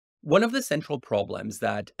One of the central problems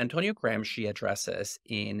that Antonio Gramsci addresses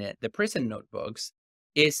in the prison notebooks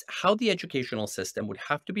is how the educational system would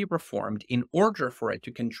have to be reformed in order for it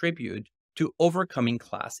to contribute to overcoming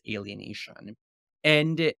class alienation.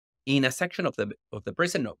 And in a section of the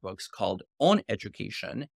prison notebooks called On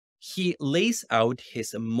Education, he lays out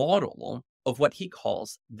his model of what he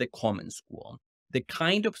calls the common school, the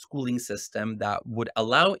kind of schooling system that would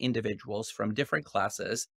allow individuals from different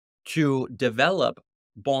classes to develop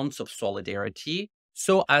bonds of solidarity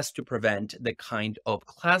so as to prevent the kind of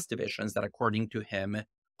class divisions that, according to him,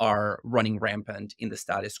 are running rampant in the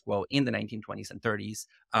status quo in the 1920s and 30s,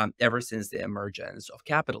 ever since the emergence of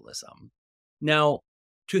capitalism. Now,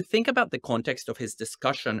 to think about the context of his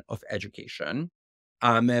discussion of education,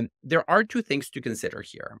 there are two things to consider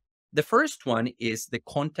here. The first one is the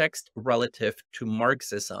context relative to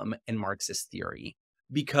Marxism and Marxist theory,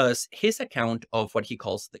 because his account of what he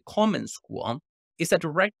calls the common school is a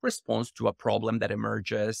direct response to a problem that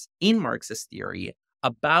emerges in Marxist theory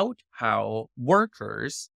about how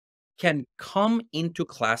workers can come into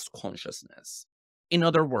class consciousness. In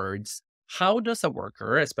other words, how does a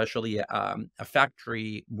worker, especially a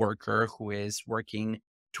factory worker who is working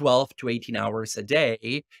 12 to 18 hours a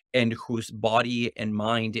day and whose body and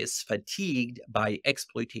mind is fatigued by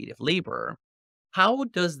exploitative labor, how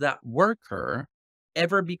does that worker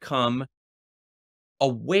ever become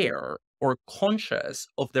aware or conscious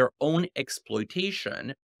of their own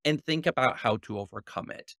exploitation and think about how to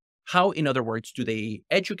overcome it? How, in other words, do they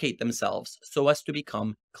educate themselves so as to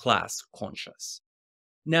become class conscious?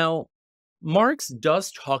 Now, Marx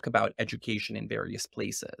does talk about education in various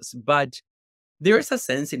places, but there is a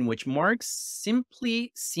sense in which Marx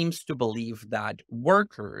simply seems to believe that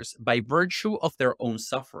workers, by virtue of their own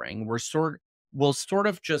suffering, will sort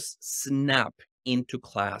of just snap into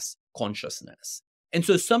class consciousness. And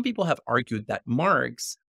so some people have argued that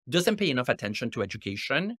Marx doesn't pay enough attention to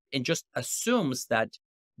education and just assumes that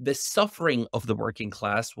the suffering of the working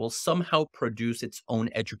class will somehow produce its own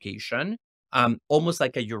education, almost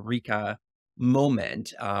like a eureka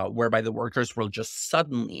moment whereby the workers will just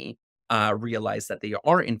suddenly realize that they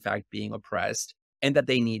are in fact being oppressed and that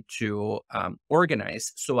they need to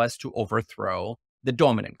organize so as to overthrow the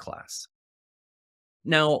dominant class.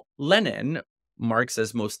 Now, Lenin,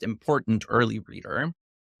 Marx's most important early reader,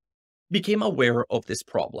 became aware of this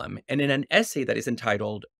problem, and in an essay that is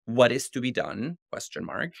entitled "What is to be done?" question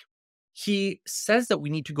mark, he says that we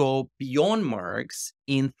need to go beyond Marx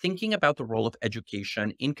in thinking about the role of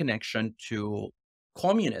education in connection to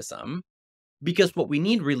communism, because what we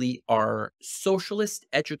need really are socialist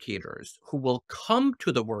educators who will come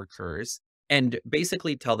to the workers and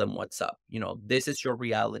basically tell them what's up. This is your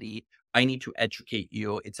reality. I need to educate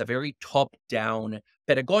you. It's a very top down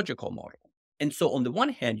pedagogical model. And so, on the one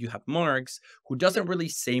hand, you have Marx, who doesn't really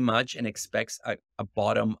say much and expects a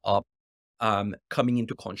bottom up coming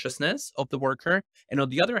into consciousness of the worker. And on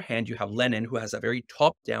the other hand, you have Lenin, who has a very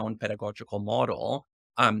top down pedagogical model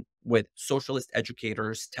with socialist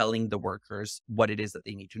educators telling the workers what it is that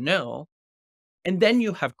they need to know. And then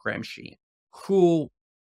you have Gramsci, who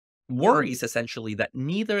worries essentially that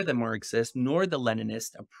neither the Marxist nor the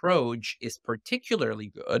Leninist approach is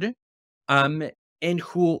particularly good, um, and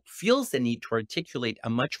who feels the need to articulate a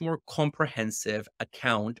much more comprehensive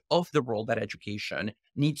account of the role that education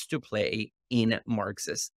needs to play in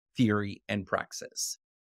Marxist theory and praxis.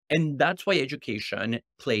 And that's why education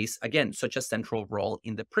plays, again, such a central role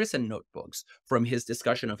in the prison notebooks, from his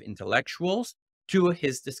discussion of intellectuals to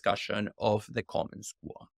his discussion of the common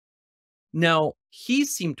school. Now, he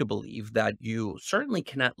seemed to believe that you certainly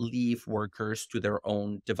cannot leave workers to their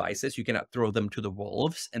own devices. You cannot throw them to the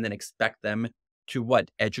wolves and then expect them to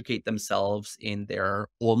educate themselves in their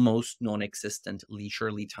almost non-existent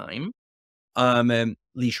leisure time.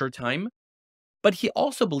 But he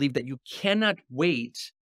also believed that you cannot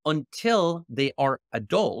wait until they are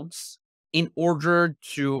adults in order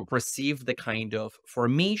to receive the kind of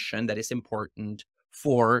formation that is important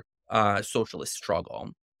for socialist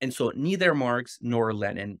struggle. And so neither Marx nor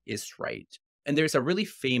Lenin is right. And there's a really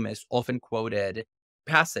famous, often quoted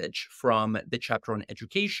passage from the chapter on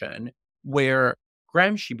education where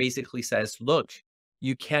Gramsci basically says, look,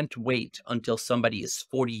 you can't wait until somebody is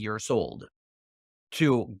 40 years old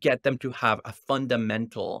to get them to have a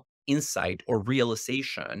fundamental insight or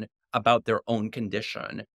realization about their own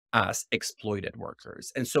condition as exploited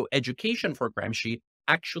workers. And so education for Gramsci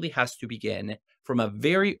actually has to begin from a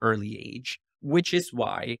very early age, which is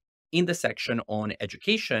why in the section on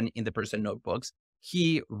education in the person notebooks,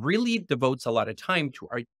 he really devotes a lot of time to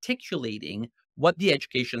articulating what the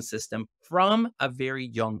education system from a very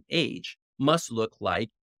young age must look like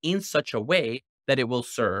in such a way that it will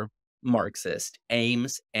serve Marxist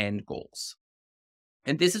aims and goals.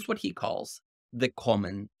 And this is what he calls the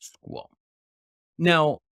common school.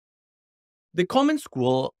 Now, the common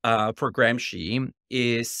school for Gramsci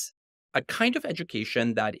is a kind of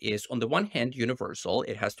education that is, on the one hand, universal.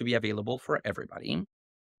 It has to be available for everybody.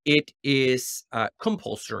 It is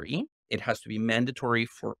compulsory. It has to be mandatory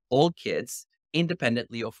for all kids,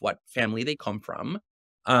 independently of what family they come from.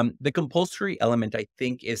 The compulsory element, I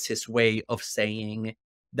think, is his way of saying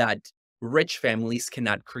that rich families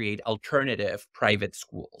cannot create alternative private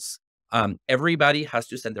schools. Everybody has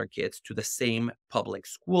to send their kids to the same public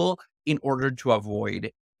school in order to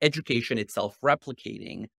avoid education itself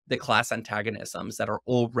replicating the class antagonisms that are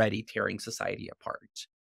already tearing society apart.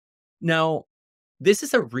 Now, this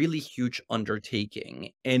is a really huge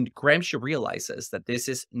undertaking, and Gramsci realizes that this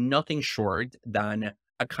is nothing short than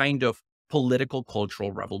a kind of political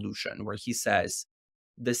cultural revolution, where he says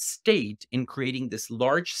the state, in creating this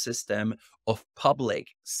large system of public,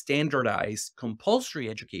 standardized, compulsory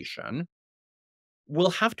education,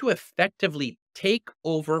 will have to effectively take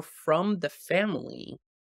over from the family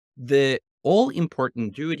the all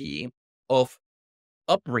important duty of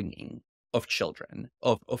upbringing of children,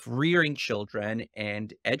 of rearing children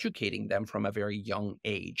and educating them from a very young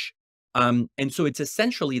age. And so it's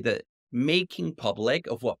essentially the making public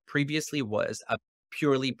of what previously was a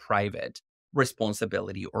purely private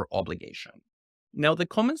responsibility or obligation. Now, the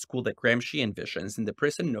common school that Gramsci envisions in the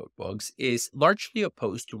prison notebooks is largely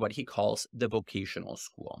opposed to what he calls the vocational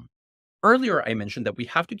school. Earlier, I mentioned that we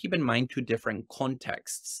have to keep in mind two different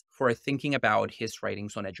contexts for thinking about his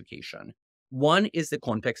writings on education. One is the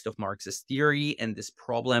context of Marxist theory and this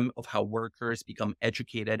problem of how workers become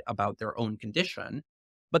educated about their own condition.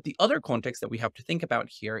 But the other context that we have to think about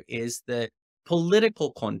here is the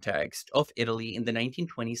political context of Italy in the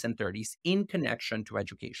 1920s and 30s in connection to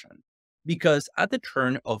education. Because at the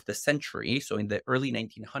turn of the century, so in the early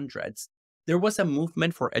 1900s, there was a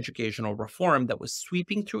movement for educational reform that was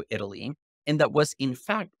sweeping through Italy and that was, in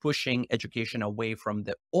fact, pushing education away from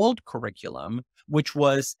the old curriculum, which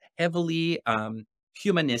was heavily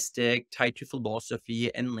humanistic, tied to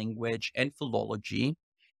philosophy and language and philology,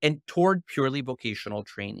 and toward purely vocational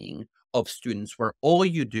training of students, where all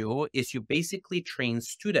you do is you basically train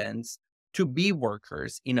students to be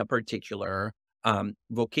workers in a particular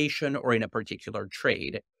vocation or in a particular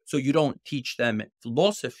trade. So you don't teach them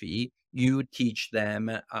philosophy, you teach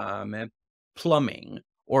them plumbing,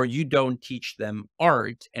 or you don't teach them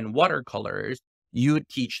art and watercolors, you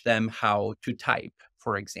teach them how to type,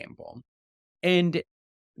 for example. And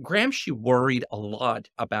Gramsci worried a lot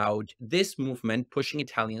about this movement pushing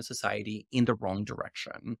Italian society in the wrong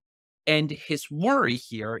direction. And his worry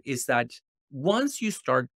here is that once you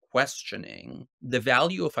start questioning the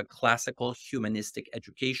value of a classical humanistic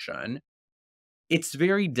education, it's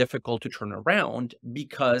very difficult to turn around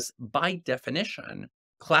because, by definition,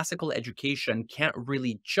 classical education can't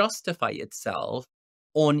really justify itself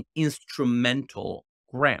on instrumental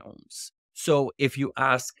grounds. So, if you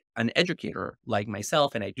ask an educator like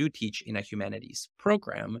myself, and I do teach in a humanities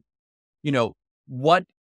program, you know, what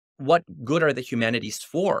what good are the humanities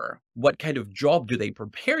for? What kind of job do they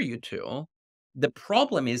prepare you to? The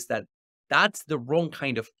problem is that that's the wrong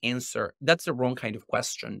kind of answer. That's the wrong kind of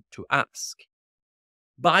question to ask.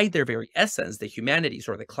 By their very essence, the humanities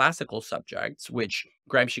or the classical subjects, which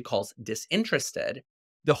Gramsci calls disinterested,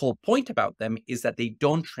 the whole point about them is that they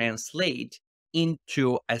don't translate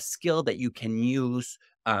into a skill that you can use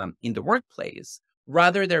in the workplace.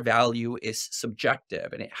 Rather, their value is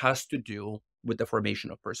subjective and it has to do with the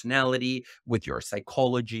formation of personality, with your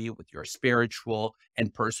psychology, with your spiritual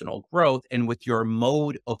and personal growth, and with your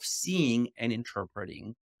mode of seeing and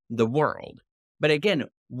interpreting the world. But again,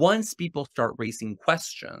 once people start raising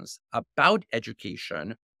questions about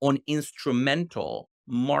education on instrumental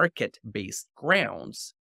market based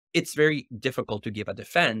grounds, it's very difficult to give a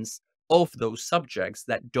defense of those subjects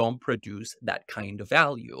that don't produce that kind of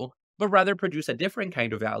value, but rather produce a different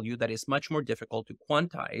kind of value that is much more difficult to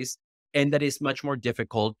quantize and that is much more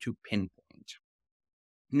difficult to pinpoint.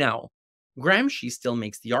 Now, Gramsci still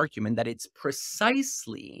makes the argument that it's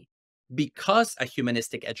precisely because a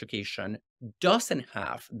humanistic education doesn't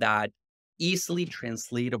have that easily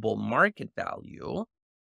translatable market value,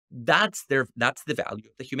 that's the value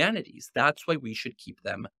of the humanities. That's why we should keep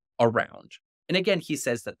them around. And again, he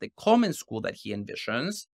says that the common school that he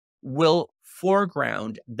envisions will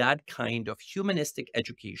foreground that kind of humanistic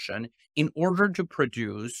education in order to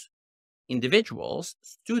produce individuals,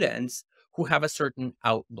 students who have a certain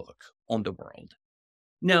outlook on the world.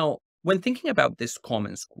 Now, when thinking about this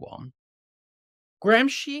common school,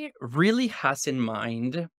 Gramsci really has in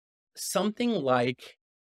mind something like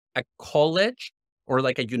a college or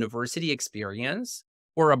like a university experience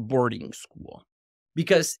or a boarding school.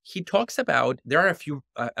 Because he talks about there are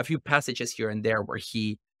a few passages here and there where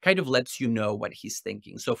he kind of lets you know what he's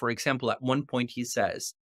thinking. So for example, at one point he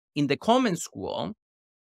says, in the common school,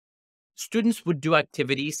 students would do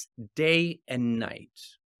activities day and night.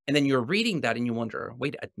 And then you're reading that and you wonder,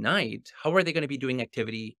 wait, at night, how are they going to be doing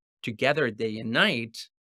activity together day and night?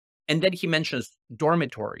 And then he mentions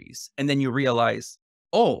dormitories, and then you realize,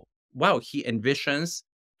 oh, wow, he envisions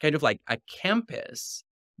kind of like a campus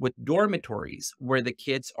with dormitories where the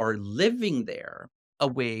kids are living there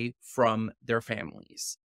away from their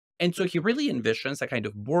families. And so he really envisions a kind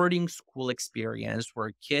of boarding school experience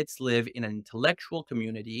where kids live in an intellectual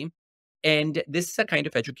community. And this is a kind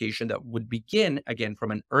of education that would begin again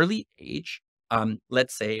from an early age,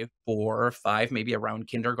 let's say 4 or 5, maybe around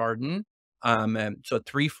kindergarten, so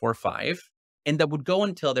 3, 4, 5, and that would go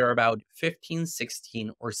until they're about 15,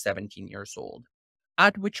 16, or 17 years old,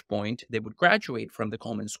 at which point they would graduate from the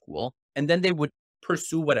common school, and then they would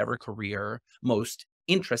pursue whatever career most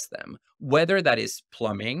interests them, whether that is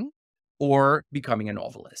plumbing or becoming a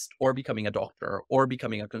novelist or becoming a doctor or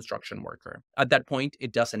becoming a construction worker. At that point,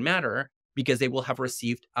 it doesn't matter because they will have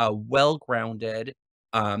received a well-grounded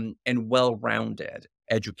and well-rounded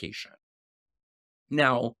education.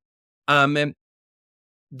 Now, um,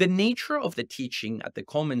 the nature of the teaching at the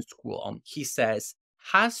common school, he says,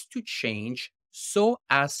 has to change so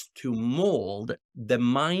as to mold the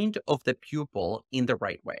mind of the pupil in the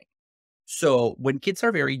right way. So when kids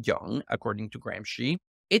are very young, according to Gramsci,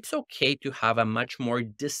 it's okay to have a much more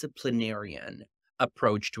disciplinarian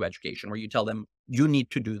approach to education where you tell them, you need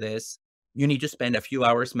to do this. You need to spend a few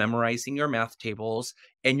hours memorizing your math tables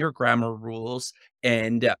and your grammar rules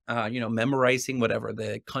and, memorizing whatever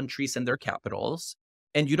the countries and their capitals.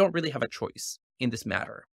 And you don't really have a choice in this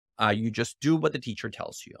matter. You just do what the teacher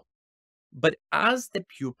tells you. But as the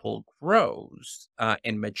pupil grows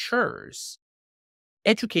and matures,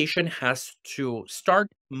 education has to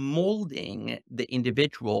start molding the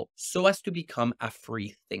individual so as to become a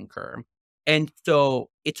free thinker. And so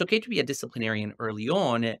it's okay to be a disciplinarian early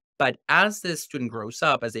on, but as the student grows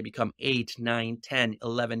up, as they become 8, 9, 10,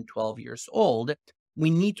 11, 12 years old, we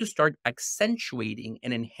need to start accentuating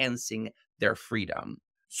and enhancing their freedom.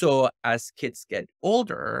 So as kids get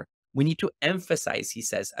older, we need to emphasize, he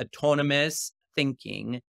says, autonomous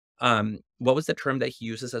thinking. What was the term that he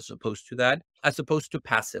uses as opposed to that? As opposed to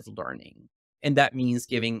passive learning. And that means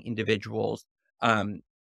giving individuals um,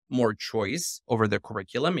 more choice over their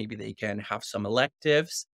curriculum. Maybe they can have some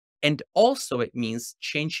electives. And also, it means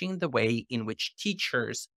changing the way in which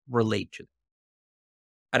teachers relate to them.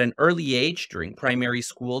 At an early age, during primary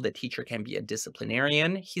school, the teacher can be a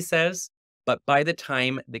disciplinarian, he says. But by the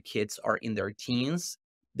time the kids are in their teens,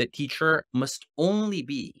 the teacher must only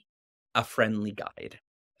be a friendly guide.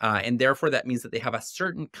 And therefore, that means that they have a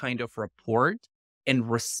certain kind of rapport and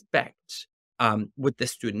respect with the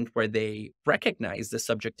student where they recognize the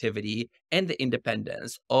subjectivity and the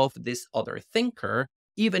independence of this other thinker,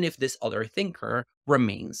 even if this other thinker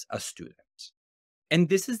remains a student. And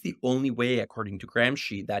this is the only way, according to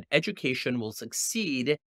Gramsci, that education will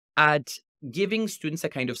succeed at giving students a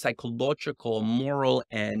kind of psychological, moral,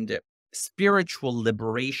 and spiritual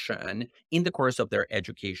liberation in the course of their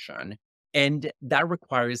education. And that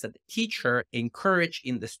requires that the teacher encourage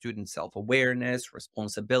in the student self-awareness,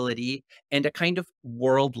 responsibility, and a kind of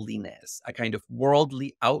worldliness, a kind of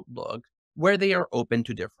worldly outlook where they are open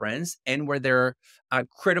to difference and where they're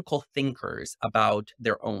critical thinkers about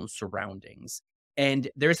their own surroundings. And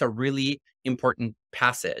there's a really important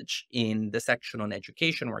passage in the section on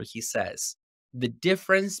education where he says the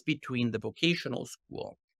difference between the vocational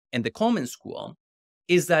school and the common school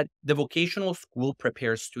is that the vocational school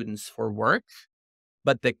prepares students for work,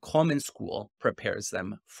 but the common school prepares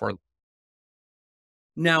them for.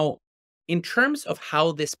 Now, in terms of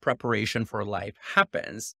how this preparation for life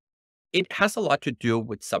happens, it has a lot to do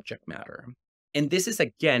with subject matter. And this is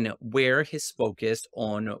again where his focus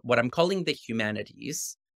on what I'm calling the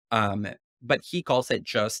humanities, um, but he calls it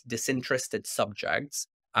just disinterested subjects,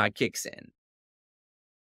 kicks in.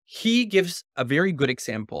 He gives a very good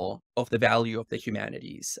example of the value of the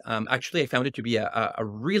humanities. Actually, I found it to be a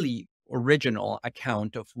really original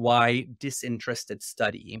account of why disinterested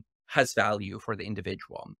study has value for the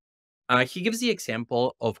individual. He gives the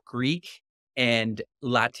example of Greek and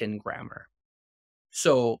Latin grammar.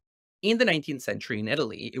 So, in the 19th century in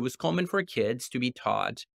Italy, it was common for kids to be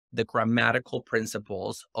taught the grammatical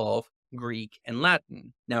principles of Greek and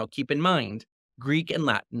Latin. Now, keep in mind, Greek and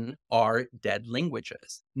Latin are dead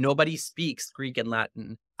languages. Nobody speaks Greek and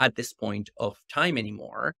Latin at this point of time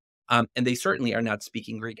anymore. And they certainly are not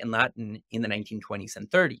speaking Greek and Latin in the 1920s and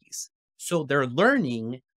 30s. So they're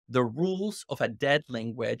learning the rules of a dead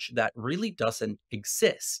language that really doesn't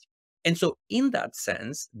exist. And so, in that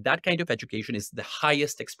sense, that kind of education is the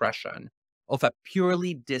highest expression of a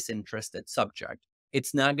purely disinterested subject.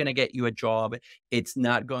 It's not going to get you a job. It's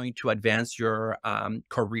not going to advance your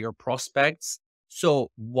career prospects. So,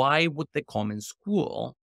 why would the common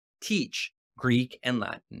school teach Greek and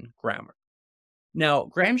Latin grammar? Now,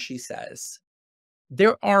 Gramsci says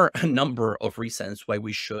there are a number of reasons why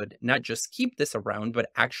we should not just keep this around, but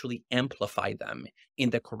actually amplify them in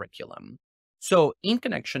the curriculum. So, in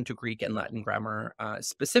connection to Greek and Latin grammar,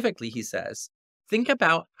 specifically, he says, think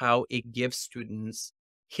about how it gives students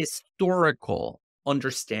historical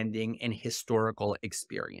understanding and historical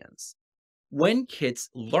experience. When kids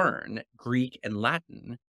learn Greek and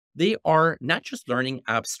Latin, they are not just learning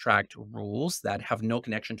abstract rules that have no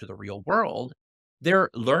connection to the real world,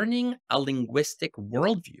 they're learning a linguistic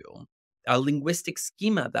worldview, a linguistic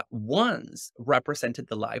schema that once represented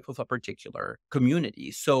the life of a particular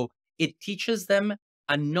community. So it teaches them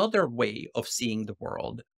another way of seeing the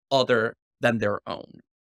world other than their own.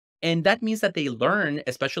 And that means that they learn,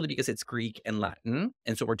 especially because it's Greek and Latin.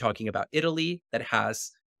 And so we're talking about Italy, that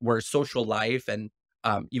has where social life and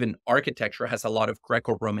even architecture has a lot of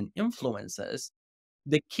Greco Roman influences.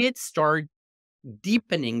 The kids start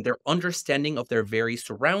deepening their understanding of their very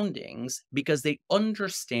surroundings because they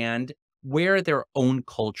understand where their own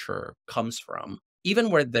culture comes from, even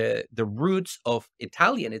where the roots of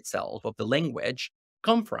Italian itself, of the language,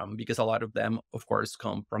 come from, because a lot of them, of course,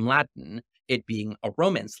 come from Latin, it being a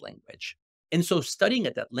Romance language. And so studying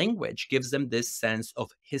at that language gives them this sense of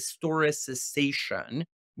historicization,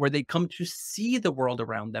 where they come to see the world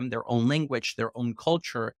around them, their own language, their own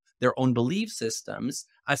culture, their own belief systems,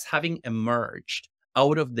 as having emerged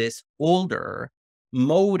out of this older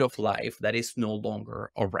mode of life that is no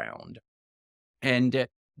longer around. And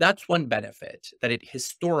that's one benefit, that it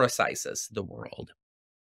historicizes the world.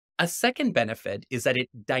 A second benefit is that it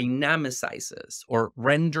dynamicizes or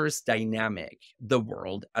renders dynamic the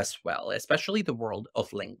world as well, especially the world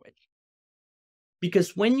of language.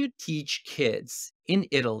 Because when you teach kids in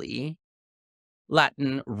Italy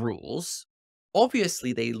Latin rules,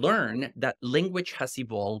 obviously they learn that language has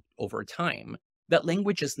evolved over time, that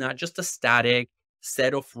language is not just a static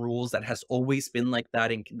set of rules that has always been like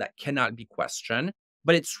that and that cannot be questioned,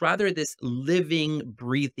 but it's rather this living,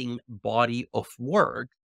 breathing body of work,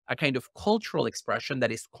 a kind of cultural expression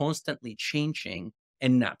that is constantly changing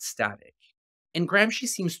and not static. And Gramsci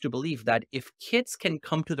seems to believe that if kids can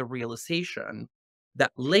come to the realization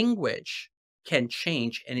that language can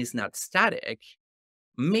change and is not static,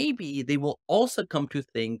 maybe they will also come to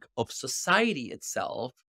think of society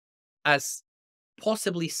itself as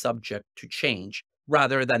possibly subject to change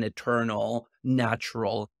rather than eternal,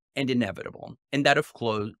 natural, and inevitable. And that of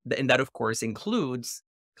course includes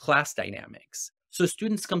class dynamics. So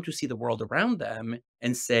students come to see the world around them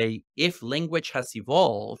and say, if language has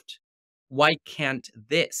evolved, why can't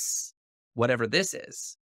this, whatever this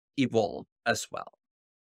is, evolve as well?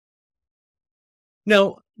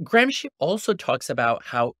 Now, Gramsci also talks about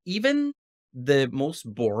how even the most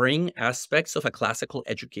boring aspects of a classical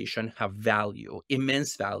education have value,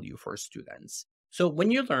 immense value for students. So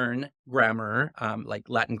when you learn grammar, like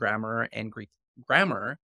Latin grammar and Greek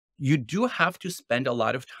grammar, you do have to spend a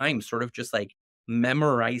lot of time sort of just like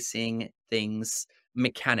memorizing things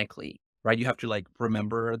mechanically, right? You have to like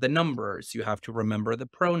remember the numbers, you have to remember the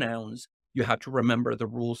pronouns, you have to remember the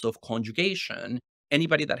rules of conjugation.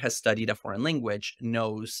 Anybody that has studied a foreign language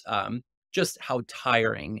knows just how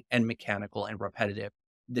tiring and mechanical and repetitive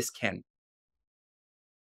this can be.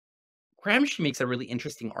 Gramsci makes a really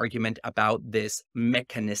interesting argument about this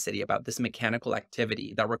mechanicity, about this mechanical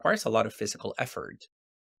activity that requires a lot of physical effort.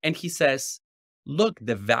 And he says, look,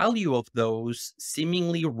 the value of those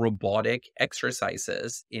seemingly robotic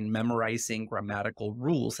exercises in memorizing grammatical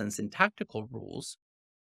rules and syntactical rules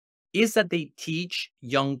is that they teach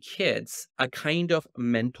young kids a kind of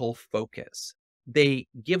mental focus. They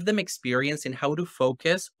give them experience in how to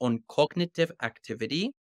focus on cognitive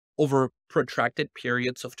activity over protracted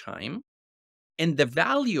periods of time. And the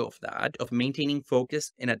value of that, of maintaining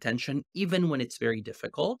focus and attention, even when it's very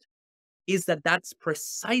difficult, is that that's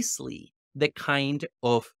precisely the kind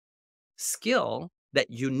of skill that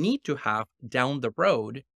you need to have down the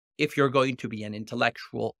road if you're going to be an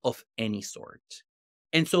intellectual of any sort.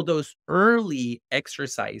 And so those early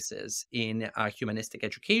exercises in humanistic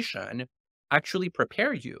education actually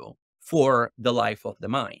prepare you for the life of the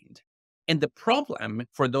mind. And the problem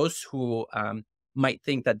for those who might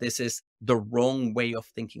think that this is the wrong way of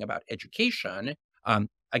thinking about education,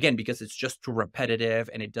 again, because it's just too repetitive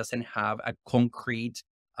and it doesn't have a concrete,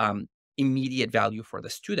 um, immediate value for the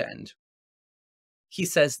student. He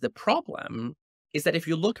says the problem is that if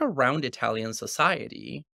you look around Italian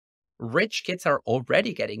society, rich kids are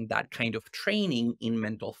already getting that kind of training in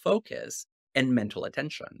mental focus and mental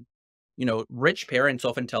attention. Rich parents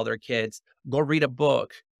often tell their kids, go read a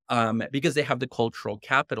book, because they have the cultural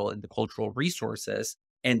capital and the cultural resources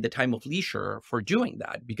and the time of leisure for doing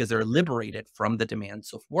that because they're liberated from the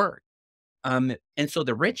demands of work. And so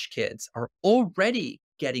the rich kids are already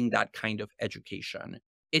getting that kind of education.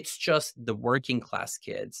 It's just the working class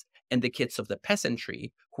kids and the kids of the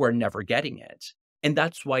peasantry who are never getting it. And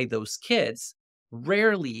that's why those kids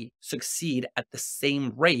rarely succeed at the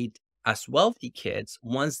same rate as wealthy kids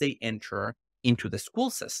once they enter into the school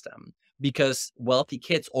system, because wealthy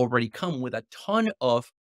kids already come with a ton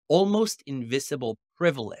of almost invisible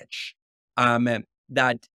privilege,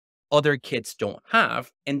 that other kids don't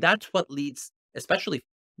have. And that's what leads, especially,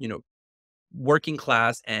 you know, working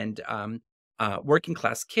class and working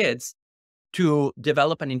class kids to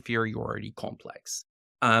develop an inferiority complex.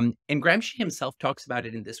 And Gramsci himself talks about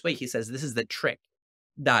it in this way. He says this is the trick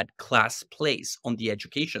that class plays on the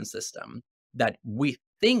education system, that we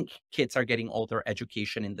think kids are getting all their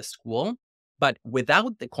education in the school, but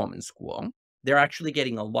without the common school, they're actually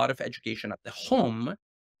getting a lot of education at the home.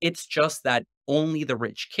 It's just that only the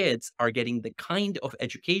rich kids are getting the kind of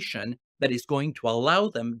education that is going to allow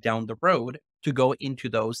them down the road to go into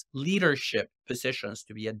those leadership positions,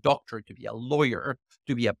 to be a doctor, to be a lawyer,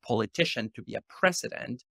 to be a politician, to be a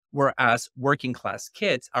president. Whereas working class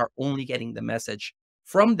kids are only getting the message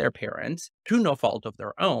from their parents, to no fault of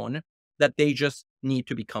their own, that they just need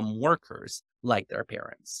to become workers like their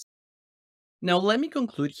parents. Now, let me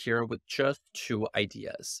conclude here with just two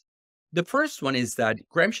ideas. The first one is that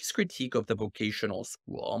Gramsci's critique of the vocational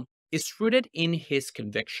school is rooted in his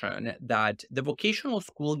conviction that the vocational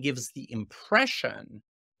school gives the impression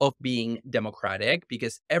of being democratic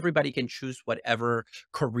because everybody can choose whatever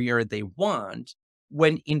career they want,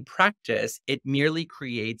 when in practice, it merely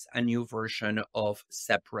creates a new version of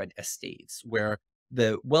separate estates where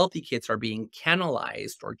the wealthy kids are being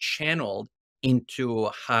canalized or channeled into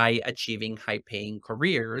high achieving, high paying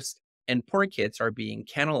careers, and poor kids are being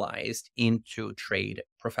canalized into trade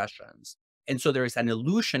professions. And so there is an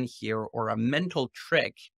illusion here or a mental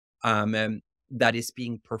trick, that is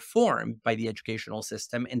being performed by the educational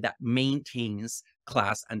system and that maintains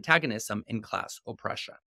class antagonism and class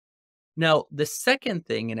oppression. Now, the second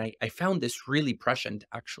thing, and I found this really prescient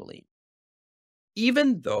actually,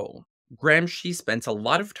 even though Gramsci spends a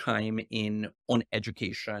lot of time on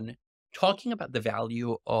education, talking about the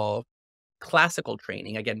value of classical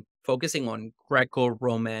training, again, focusing on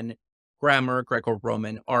Greco-Roman grammar,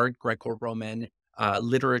 Greco-Roman art, Greco-Roman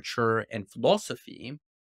literature, and philosophy,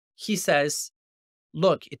 he says,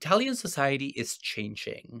 look, Italian society is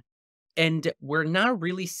changing, and we're not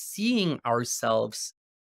really seeing ourselves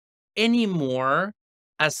anymore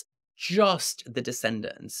as just the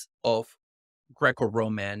descendants of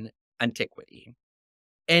Greco-Roman antiquity.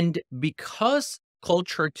 And because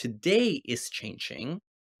culture today is changing,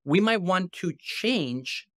 we might want to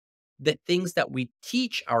change the things that we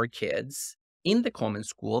teach our kids in the common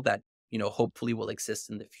school that, hopefully will exist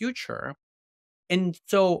in the future. And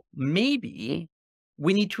so maybe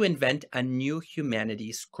we need to invent a new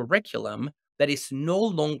humanities curriculum that is no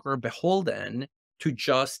longer beholden to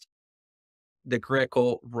just the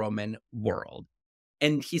Greco-Roman world.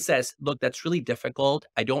 And he says, look, that's really difficult.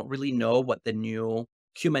 I don't really know what the new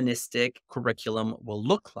humanistic curriculum will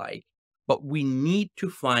look like, but we need to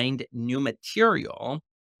find new material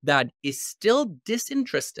that is still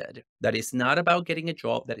disinterested, that is not about getting a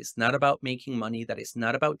job, that is not about making money, that is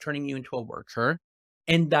not about turning you into a worker,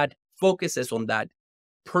 and that focuses on that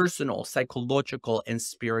personal, psychological, and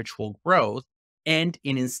spiritual growth, and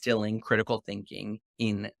in instilling critical thinking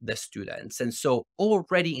in the students. And so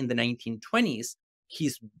already in the 1920s,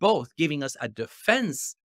 he's both giving us a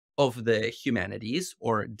defense of the humanities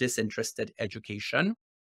or disinterested education,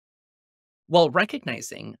 while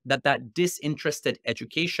recognizing that that disinterested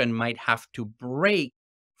education might have to break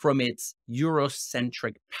from its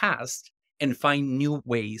Eurocentric past and find new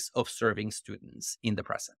ways of serving students in the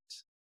present.